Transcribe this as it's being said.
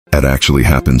That actually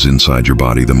happens inside your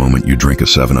body the moment you drink a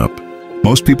 7-Up.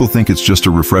 Most people think it's just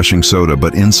a refreshing soda,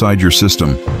 but inside your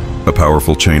system, a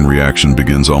powerful chain reaction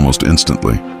begins almost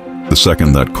instantly. The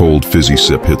second that cold, fizzy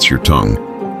sip hits your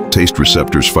tongue, taste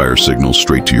receptors fire signals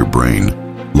straight to your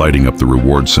brain, lighting up the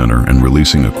reward center and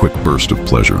releasing a quick burst of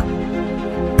pleasure.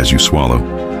 As you swallow,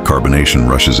 carbonation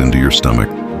rushes into your stomach,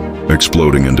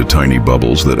 exploding into tiny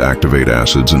bubbles that activate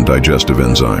acids and digestive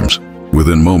enzymes.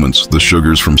 Within moments, the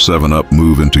sugars from 7-Up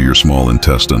move into your small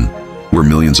intestine, where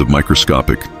millions of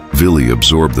microscopic villi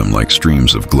absorb them like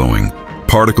streams of glowing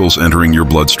particles entering your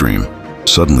bloodstream.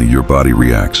 Suddenly, your body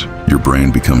reacts, your brain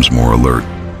becomes more alert,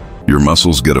 your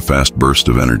muscles get a fast burst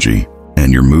of energy,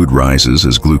 and your mood rises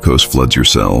as glucose floods your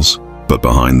cells. But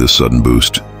behind this sudden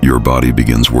boost, your body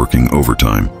begins working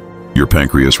overtime. Your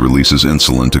pancreas releases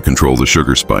insulin to control the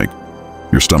sugar spike.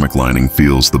 Your stomach lining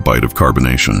feels the bite of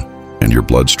carbonation, and your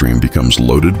bloodstream becomes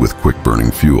loaded with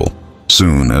quick-burning fuel.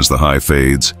 Soon, as the high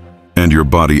fades, and your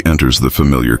body enters the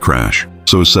familiar crash.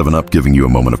 So is 7-Up giving you a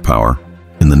moment of power?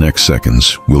 In the next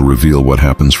seconds, we'll reveal what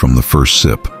happens from the first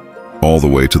sip, all the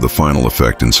way to the final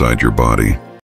effect inside your body.